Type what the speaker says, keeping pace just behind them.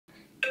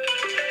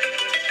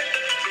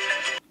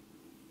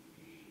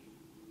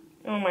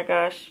Oh my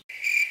gosh.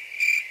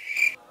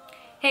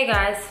 Hey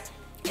guys,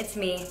 it's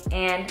me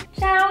and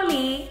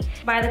Ashli.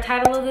 By the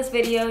title of this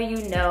video, you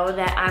know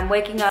that I'm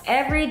waking up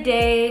every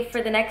day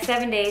for the next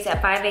 7 days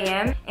at 5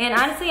 a.m. And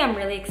honestly, I'm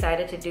really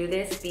excited to do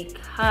this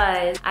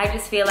because I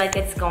just feel like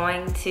it's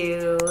going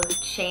to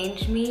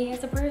change me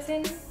as a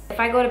person. If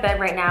I go to bed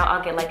right now,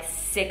 I'll get like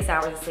 6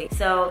 hours of sleep.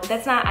 So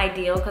that's not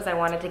ideal because I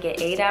wanted to get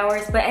 8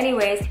 hours. But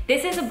anyways,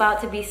 this is about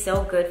to be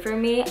so good for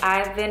me.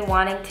 I've been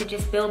wanting to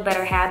just build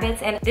better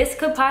habits, and this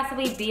could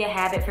possibly be a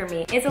habit for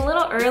me. It's a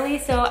little early,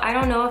 so I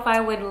don't know if I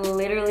would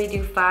literally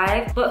do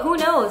 5, but who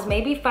knows?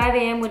 Maybe 5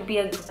 a.m. would be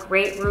a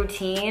great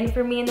routine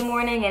for me in the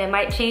morning, and it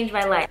might change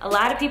my life. A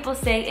lot of people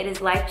say it is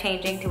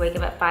life-changing to wake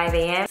up at 5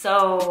 a.m.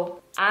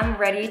 So I'm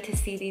ready to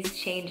see these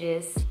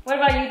changes. What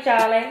about you,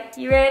 Charlie?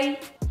 You ready?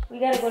 We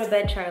gotta go to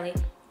bed, Charlie.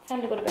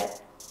 Time to go to bed.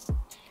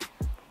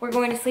 We're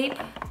going to sleep.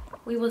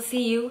 We will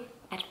see you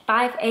at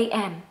 5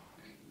 a.m.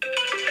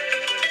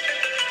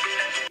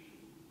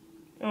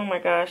 Oh my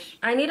gosh.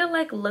 I need to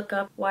like look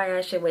up why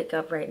I should wake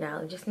up right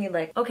now. I just need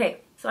like,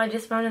 okay, so I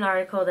just found an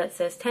article that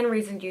says 10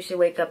 reasons you should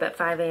wake up at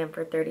 5 a.m.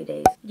 for 30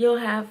 days. You'll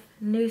have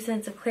new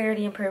sense of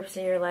clarity and purpose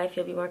in your life.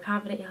 You'll be more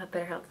confident. You'll have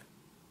better health.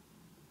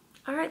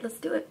 All right, let's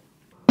do it.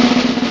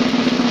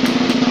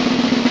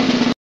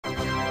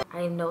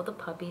 I know the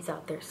puppy's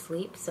out there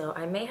asleep, so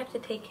I may have to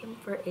take him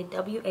for a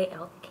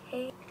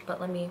WALK,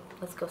 but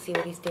let's go see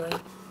what he's doing.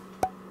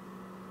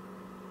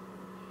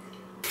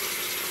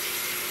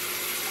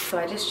 So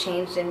I just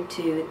changed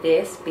into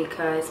this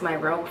because my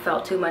robe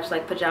felt too much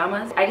like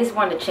pajamas. I just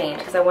wanted to change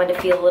because I wanted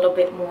to feel a little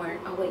bit more,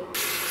 oh wait.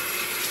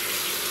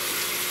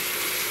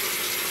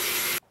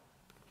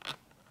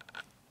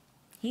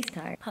 He's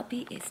tired.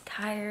 Puppy is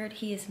tired.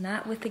 He is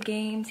not with the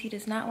games. He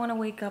does not want to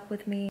wake up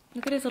with me.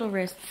 Look at his little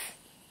wrists.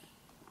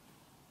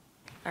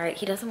 All right,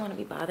 he doesn't want to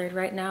be bothered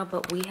right now,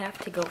 but we have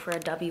to go for a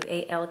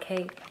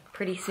WALK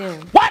pretty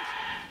soon. What?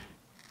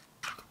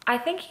 I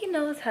think he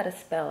knows how to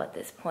spell at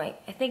this point.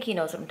 I think he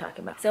knows what I'm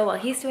talking about. So while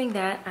he's doing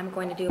that, I'm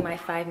going to do my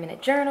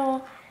 5-minute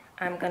journal.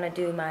 I'm gonna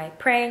do my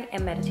praying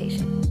and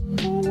meditation.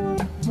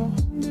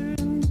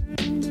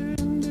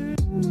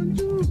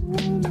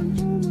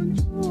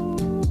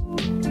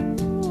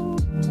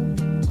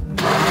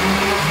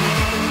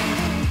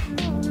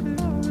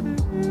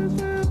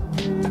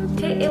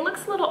 It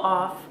looks a little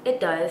off. It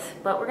does,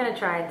 but we're gonna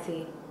try and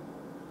see.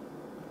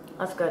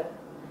 That's good.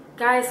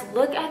 Guys,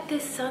 look at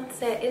this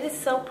sunset. It is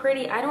so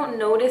pretty. I don't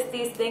notice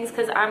these things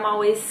because I'm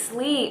always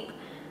asleep,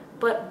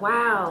 but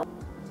wow.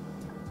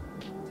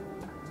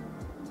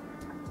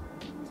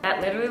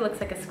 That literally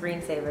looks like a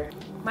screensaver.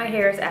 My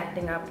hair is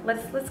acting up.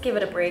 Let's give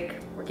it a break.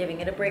 We're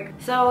giving it a break.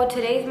 So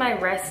today's my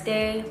rest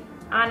day.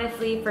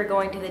 Honestly, for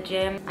going to the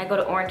gym, I go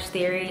to Orange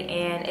Theory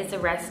and it's a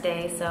rest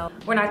day, so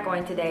we're not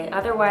going today.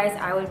 Otherwise,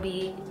 I would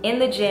be in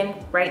the gym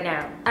right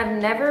now. I've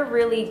never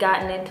really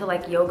gotten into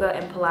like yoga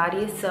and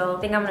Pilates, so I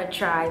think I'm gonna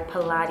try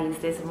Pilates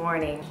this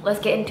morning.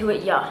 Let's get into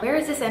it, y'all. Where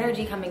is this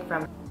energy coming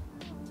from?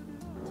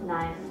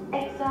 Nice.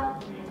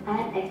 Exhale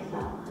and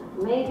exhale.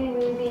 Maybe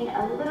moving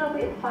a little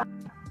bit faster.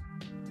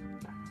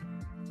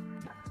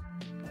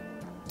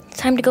 It's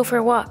time to go for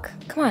a walk.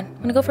 Come on,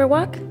 wanna go for a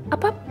walk?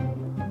 Up, up.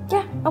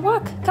 Yeah, a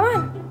walk. Come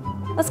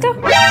on. Let's go.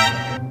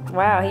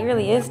 Wow, he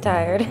really is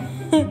tired.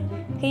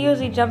 He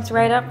usually jumps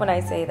right up when I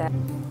say that.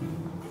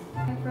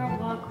 Going for a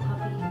walk,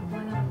 puppy.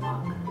 Going on a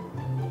walk.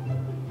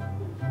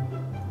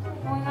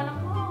 Going on a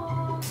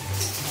walk.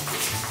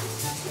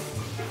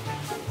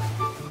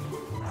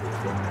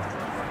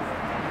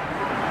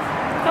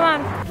 Come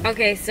on.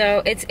 Okay,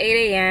 so it's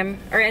 8 a.m.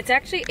 or it's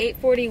actually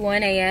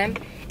 8:41 a.m.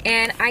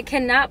 and I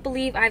cannot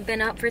believe I've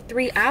been up for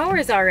 3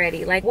 hours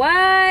already. Like,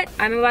 what?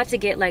 I'm about to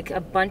get like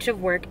a bunch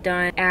of work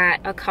done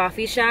at a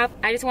coffee shop.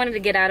 I just wanted to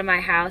get out of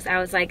my house. I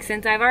was like,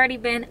 since I've already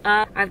been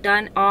up, I've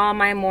done all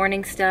my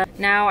morning stuff.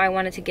 Now I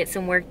wanted to get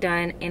some work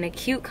done in a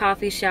cute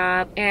coffee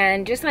shop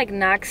and just like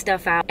knock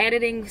stuff out.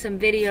 Editing some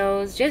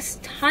videos,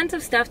 just tons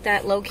of stuff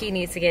that low-key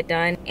needs to get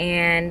done.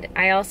 And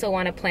I also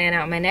want to plan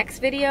out my next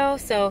video.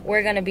 So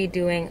we're gonna be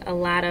doing a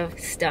lot of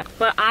stuff.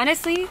 But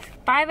honestly,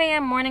 5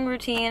 a.m. morning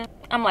routine,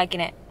 I'm liking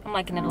it. I'm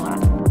liking it a lot.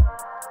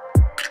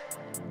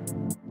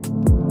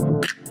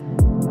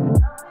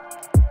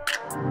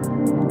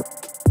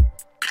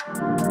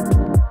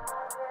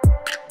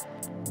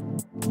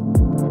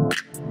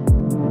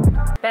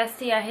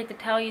 Bestie, I hate to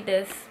tell you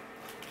this.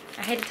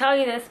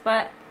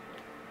 But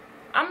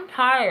I'm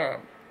tired.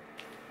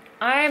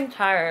 I'm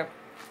tired.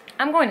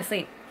 I'm going to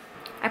sleep.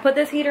 I put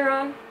this heater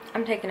on.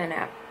 I'm taking a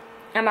nap.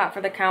 I'm out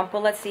for the count,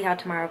 but let's see how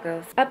tomorrow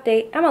goes.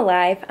 Update, I'm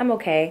alive. I'm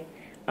okay.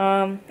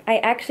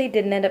 I actually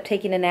didn't end up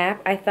taking a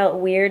nap. I felt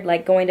weird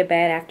like going to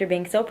bed after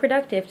being so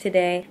productive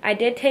today. I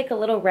did take a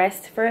little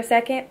rest for a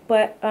second,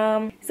 but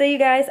so you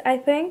guys, I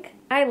think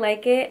I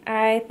like it.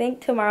 I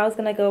think tomorrow's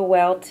gonna go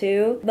well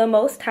too. The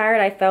most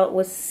tired I felt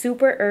was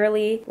super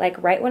early,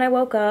 like right when I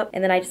woke up,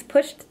 and then I just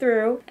pushed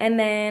through. And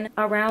then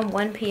around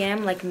 1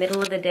 p.m., like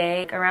middle of the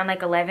day, around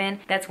like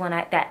 11, that's when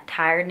that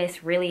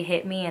tiredness really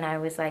hit me and I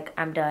was like,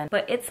 I'm done.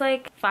 But it's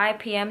like 5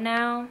 p.m.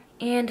 now.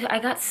 And I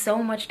got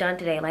so much done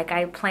today. Like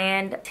I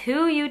planned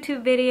 2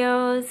 YouTube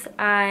videos.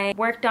 I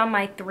worked on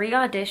my 3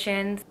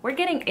 auditions. We're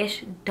getting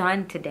ish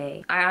done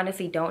today. I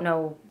honestly don't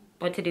know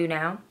what to do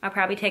now. I'll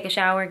probably take a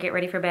shower, get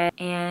ready for bed,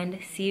 and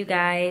see you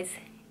guys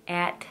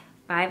at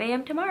 5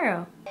 a.m.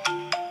 tomorrow.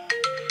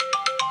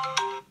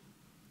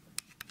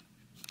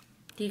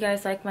 Do you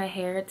guys like my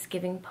hair? It's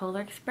giving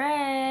Polar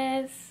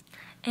Express.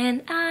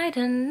 And I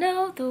don't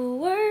know the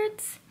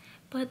words,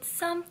 but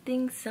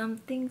something,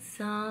 something,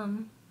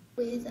 some.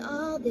 With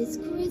all this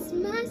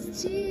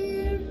Christmas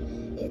cheer,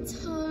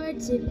 it's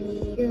hard to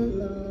be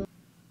alone.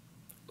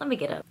 Let me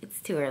get up. It's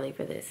too early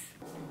for this.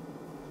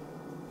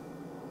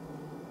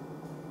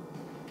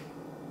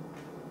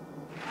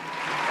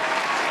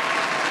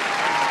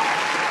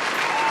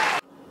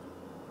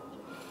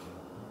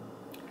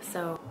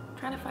 So,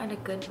 trying to find a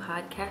good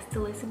podcast to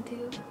listen to.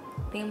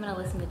 I think I'm gonna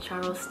listen to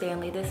Charles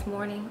Stanley this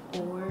morning,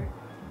 or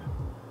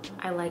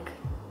I like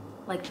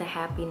the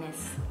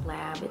Happiness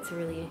Lab. It's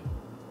really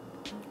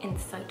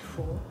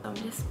insightful. I'm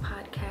just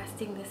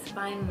podcasting this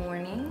fine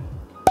morning.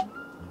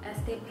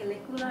 Esta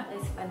película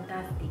es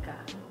fantástica.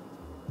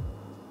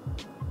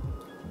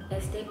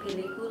 Esta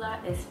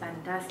película es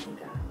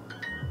fantástica.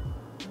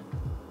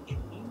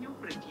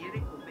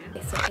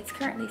 So it's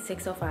currently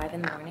 6:05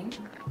 in the morning,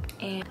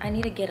 and I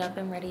need to get up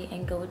and ready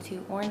and go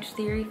to Orange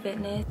Theory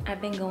Fitness. I've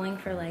been going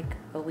for like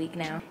a week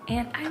now,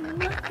 and I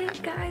love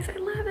it, guys. I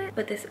love it.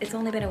 But it's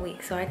only been a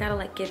week, so I gotta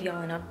like give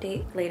y'all an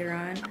update later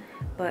on.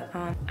 But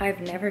I've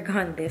never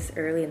gone this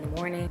early in the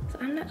morning, so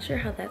I'm not sure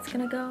how that's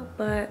gonna go,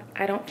 but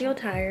I don't feel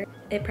tired.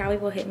 It probably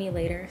will hit me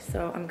later,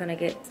 so I'm gonna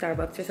get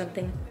Starbucks or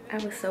something. I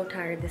was so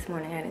tired this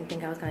morning, I didn't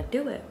think I was gonna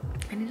do it.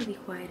 I need to be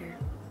quieter.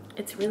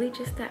 It's really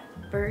just that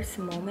first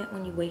moment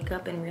when you wake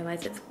up and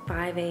realize it's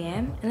 5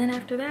 a.m. and then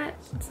after that,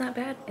 it's not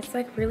bad. It's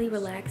like really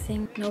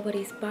relaxing.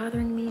 Nobody's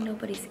bothering me,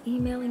 nobody's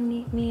emailing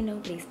me,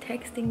 nobody's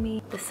texting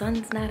me. The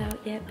sun's not out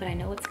yet, but I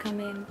know it's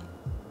coming.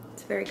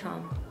 It's very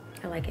calm.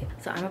 I like it.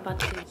 So I'm about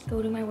to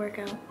go do my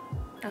workout.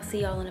 I'll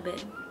see y'all in a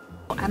bit.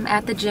 I'm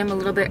at the gym a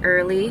little bit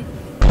early.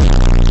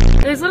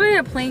 There's literally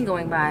a plane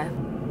going by.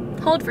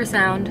 Hold for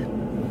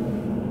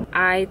sound.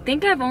 I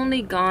think I've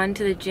only gone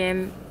to the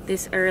gym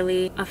this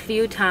early a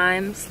few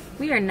times.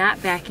 We are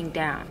not backing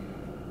down.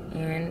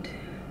 And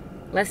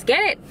let's get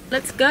it.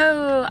 Let's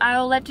go.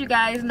 I'll let you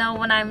guys know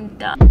when I'm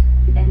done.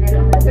 And then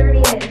on the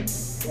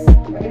 30th,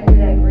 we're gonna do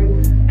that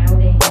group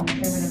outing.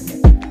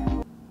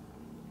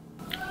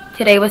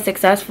 Today was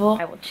successful.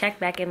 I will check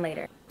back in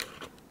later.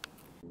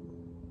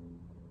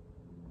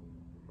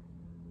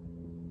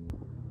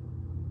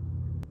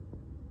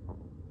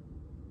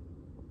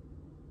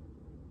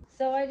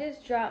 So I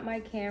just dropped my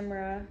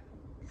camera,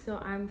 so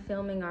I'm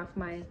filming off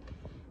my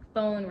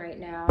phone right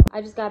now.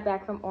 I just got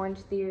back from Orange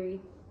Theory,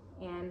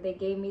 and they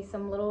gave me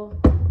some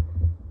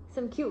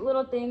cute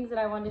little things that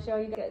I wanted to show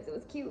you guys. It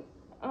was cute.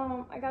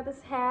 I got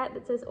this hat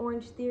that says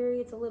Orange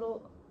Theory. It's a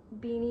little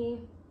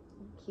beanie,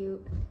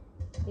 cute.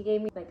 They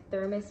gave me like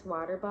thermos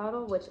water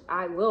bottle, which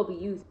I will be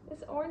using.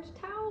 This orange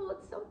towel,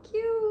 it's so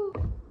cute.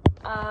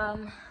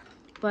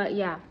 But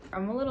yeah,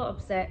 I'm a little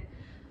upset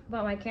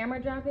about my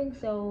camera dropping,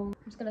 so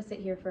I'm just gonna sit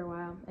here for a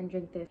while and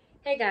drink this.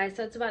 Hey guys,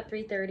 so it's about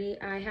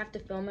 3:30. I have to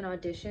film an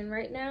audition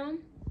right now,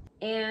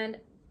 and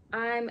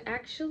I'm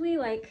actually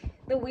like,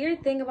 the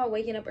weird thing about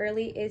waking up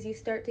early is you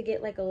start to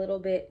get like a little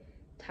bit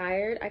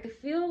tired. I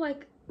feel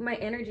like my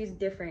energy is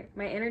different.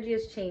 My energy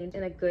has changed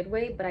in a good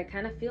way, but I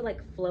kind of feel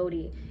like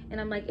floaty. And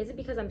I'm like, is it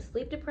because I'm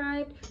sleep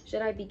deprived?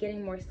 Should I be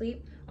getting more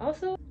sleep?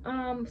 Also,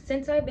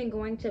 since I've been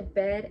going to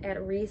bed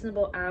at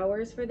reasonable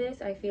hours for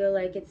this, I feel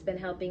like it's been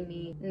helping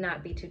me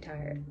not be too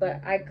tired.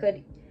 But I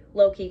could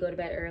low-key go to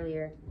bed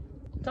earlier.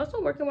 It's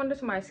also working wonders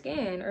for my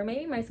skin, or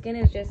maybe my skin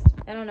is just,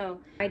 I don't know.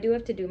 I do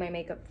have to do my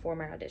makeup for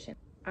my audition.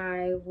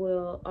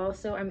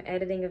 I'm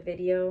editing a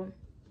video,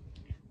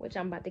 which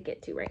I'm about to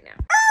get to right now.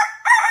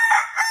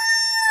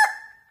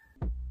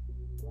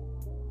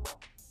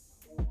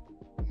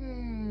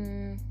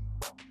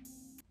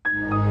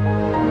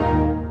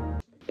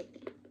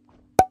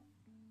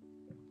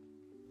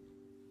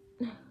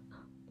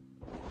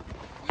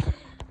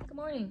 Good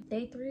morning,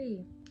 day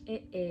 3.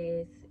 It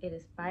is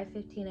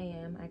 5:15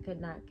 a.m. I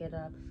could not get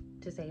up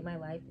to save my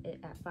life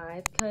at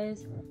 5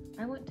 because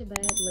I went to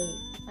bed late.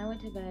 I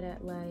went to bed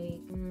at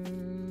like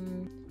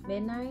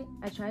midnight.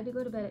 I tried to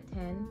go to bed at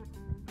 10,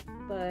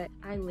 but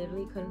I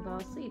literally couldn't fall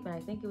asleep, and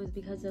I think it was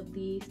because of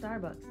the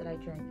Starbucks that I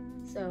drank.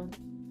 So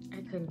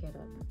I couldn't get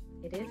up.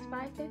 It is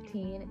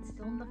 5:15. It's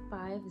still in the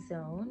 5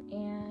 zone,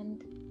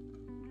 and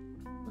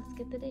let's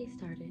get the day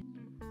started.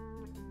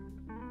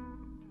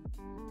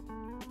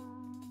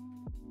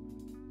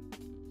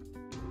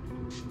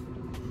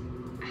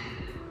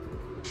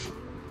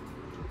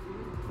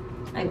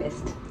 I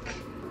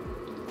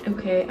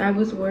Okay, I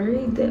was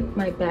worried that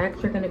my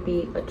bags were gonna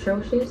be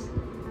atrocious,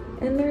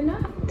 and they're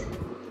not.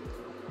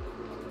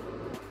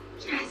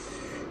 Yes!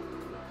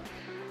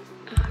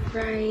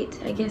 Alright,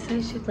 I guess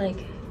I should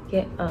like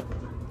get up,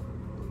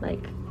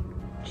 like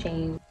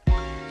change.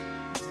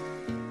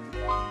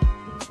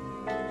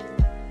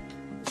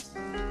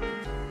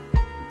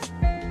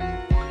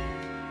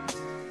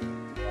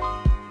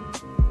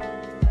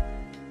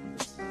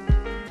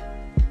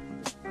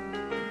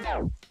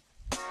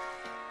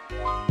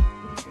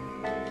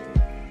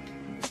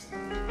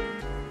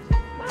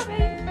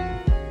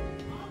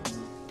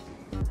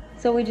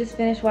 So we just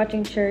finished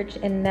watching church,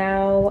 and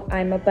now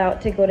I'm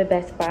about to go to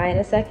Best Buy in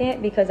a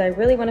second because I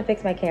really want to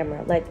fix my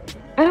camera. Like,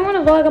 I don't want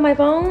to vlog on my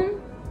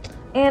phone,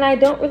 and I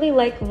don't really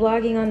like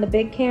vlogging on the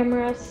big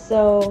camera,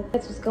 so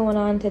that's what's going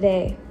on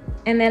today.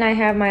 And then I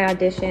have my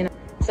audition,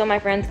 so my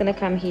friend's gonna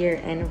come here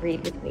and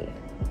read with me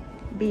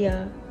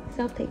via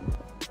self-tape.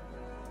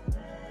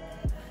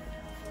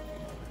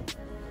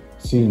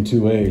 Scene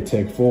 2A,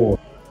 take 4.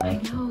 I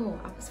know,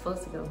 I was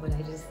supposed to go, but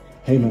I just...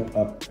 Hey, man,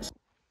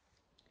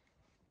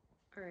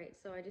 Alright,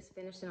 so I just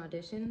finished an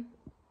audition,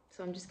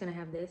 so I'm just gonna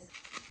have this.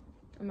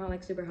 I'm not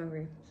like super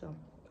hungry, so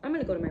I'm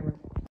gonna go to my room.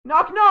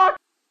 Knock, knock!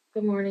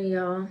 Good morning,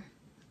 y'all.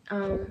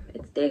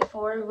 It's day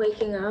 4,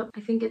 waking up. I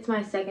think it's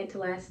my second to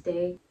last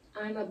day.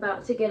 I'm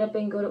about to get up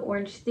and go to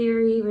Orange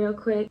Theory real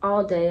quick.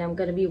 All day I'm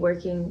gonna be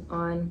working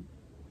on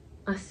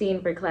a scene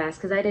for class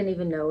because I didn't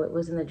even know it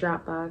was in the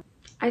Dropbox.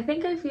 I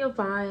think I feel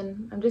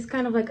fine. I'm just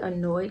kind of like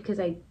annoyed because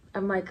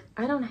I'm like,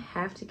 I don't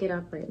have to get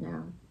up right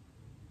now.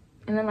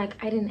 And then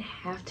like, I didn't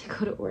have to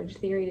go to Orange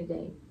Theory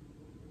today,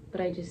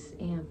 but I just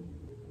am.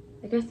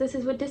 I guess this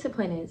is what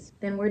discipline is.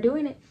 Then we're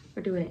doing it.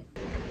 We're doing it.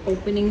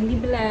 Opening the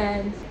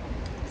blinds.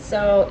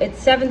 So it's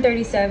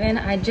 7:37.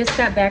 I just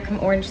got back from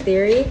Orange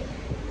Theory.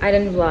 I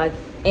didn't vlog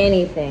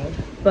anything,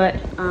 but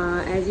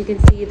as you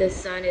can see, the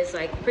sun is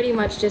like pretty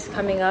much just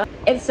coming up.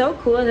 It's so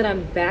cool that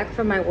I'm back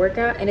from my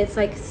workout and it's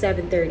like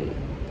 7:30.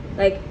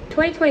 Like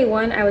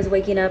 2021, I was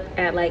waking up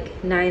at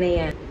like 9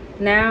 a.m.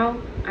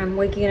 Now I'm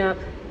waking up,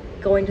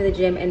 going to the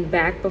gym and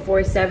back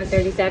before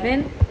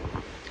 7:37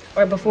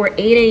 or before 8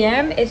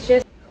 a.m. It's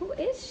just, who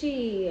is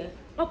she?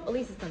 Oh,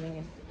 Elise is coming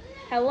in.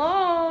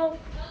 Hello.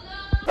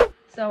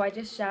 So I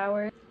just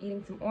showered,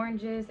 eating some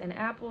oranges and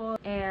apple,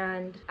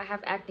 and I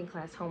have acting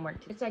class homework.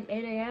 It's like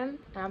 8 a.m.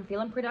 and I'm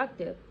feeling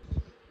productive.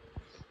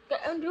 Get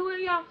into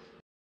it, y'all.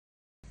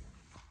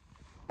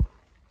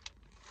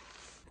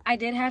 I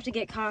did have to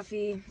get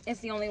coffee. It's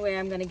the only way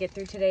I'm gonna get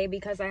through today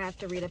because I have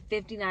to read a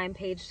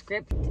 59-page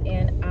script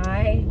and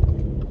I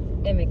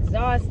am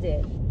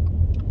exhausted.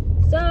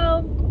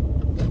 So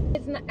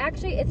it's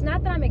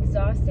not that I'm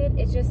exhausted,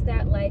 it's just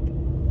that like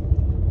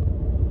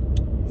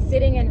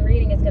sitting and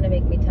reading is gonna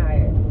make me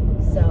tired,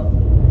 so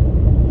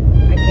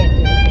I can't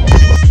do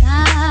this.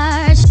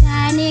 Stars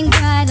shining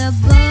bright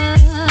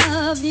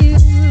above you.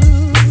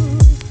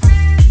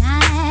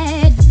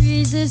 Night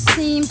breezes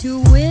seem to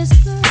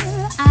whisper,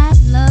 I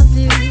love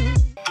you.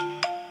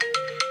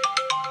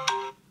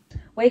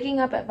 Waking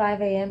up at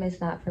 5 a.m.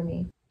 is not for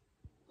me.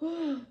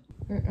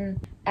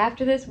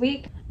 After this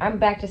week, I'm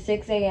back to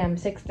 6 a.m.,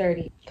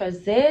 6:30.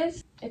 Because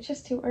it's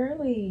just too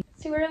early.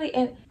 It's too early,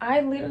 and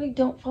I literally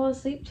don't fall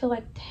asleep till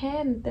like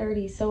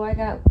 10:30. So I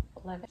got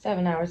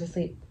 7 hours of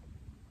sleep.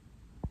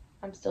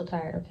 I'm still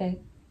tired, okay?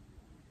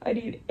 I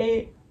need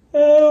 8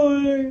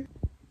 hours.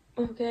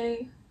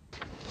 Okay?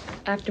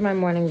 After my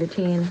morning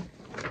routine,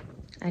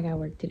 I got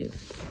work to do.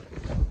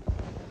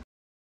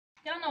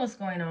 Y'all know what's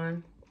going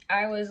on.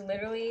 I was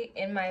literally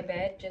in my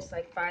bed just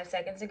like 5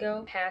 seconds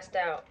ago, passed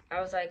out. I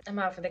was like, I'm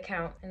out for the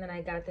count. And then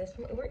I got this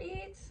from Uber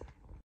Eats.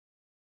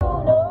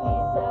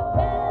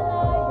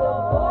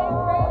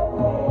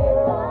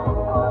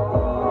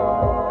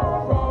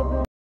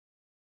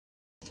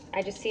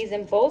 I just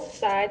seasoned both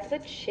sides of the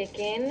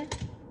chicken,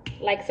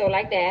 like so,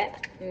 like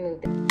that. Move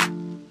it.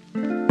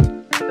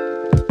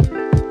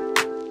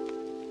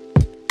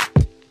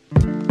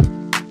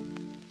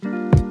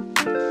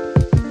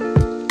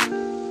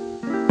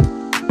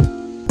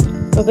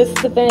 So this is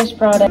the finished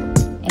product,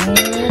 and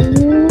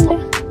I'm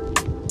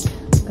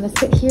gonna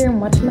sit here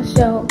and watch my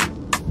show.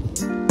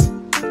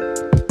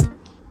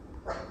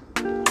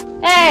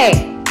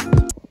 Hey!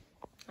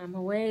 I'm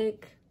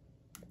awake.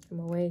 I'm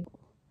awake.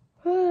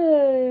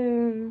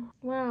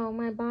 Wow,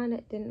 my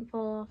bonnet didn't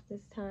fall off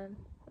this time.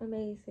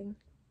 Amazing.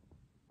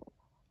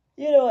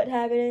 You know what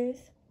time it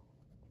is.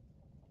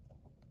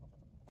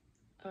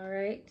 All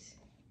right,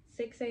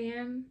 6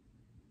 a.m.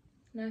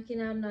 Knocking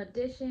out an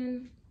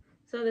audition.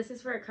 So this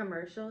is for a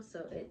commercial,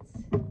 so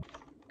it's,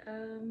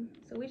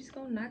 so we just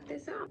gonna knock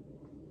this out.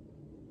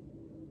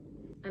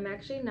 I'm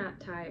actually not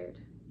tired.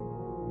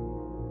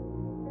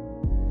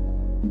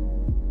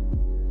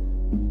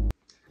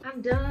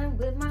 I'm done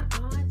with my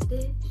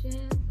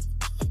audition.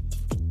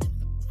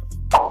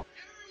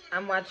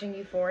 I'm watching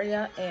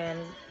Euphoria and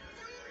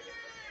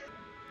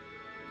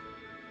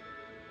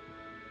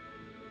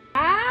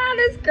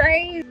that's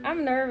crazy.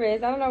 I'm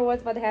nervous. I don't know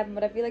what's about to happen,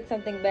 but I feel like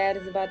something bad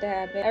is about to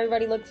happen.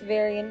 Everybody looks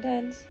very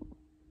intense.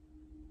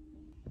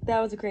 That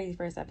was a crazy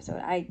first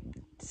episode.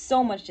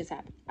 So much just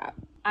happened.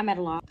 I'm at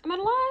a loss.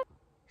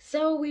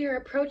 So we are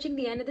approaching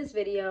the end of this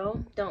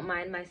video. Don't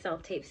mind my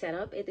self-tape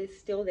setup. It is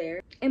still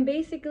there. And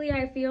basically,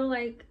 I feel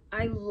like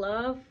I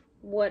love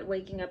what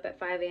waking up at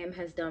 5 a.m.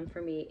 has done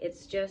for me.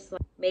 It's just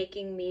like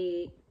making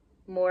me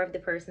more of the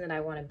person that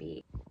I want to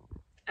be.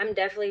 I'm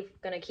definitely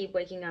going to keep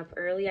waking up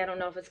early. I don't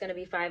know if it's going to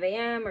be 5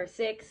 a.m. or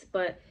 6,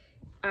 but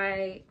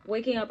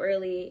waking up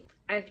early,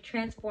 I've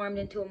transformed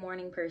into a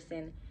morning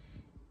person.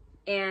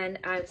 And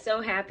I'm so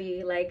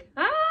happy, like,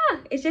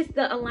 it's just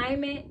the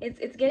alignment.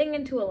 It's getting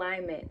into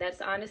alignment.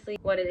 That's honestly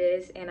what it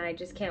is. And I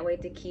just can't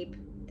wait to keep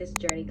this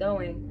journey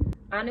going.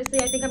 Honestly,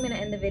 I think I'm going to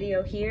end the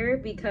video here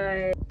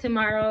because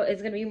tomorrow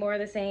is going to be more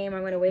of the same.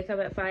 I'm going to wake up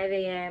at 5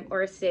 a.m.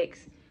 or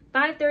 6,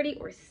 5:30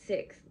 or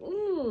 6.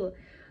 Ooh.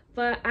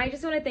 But I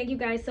just want to thank you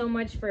guys so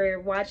much for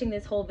watching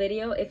this whole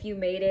video. If you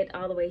made it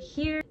all the way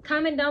here,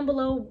 comment down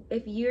below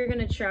if you're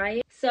going to try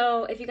it.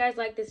 So if you guys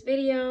like this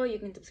video, you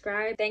can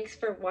subscribe. Thanks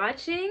for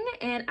watching,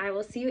 and I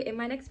will see you in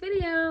my next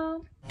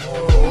video.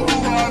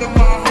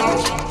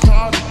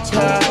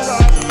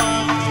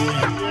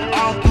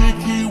 I'm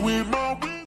picky with my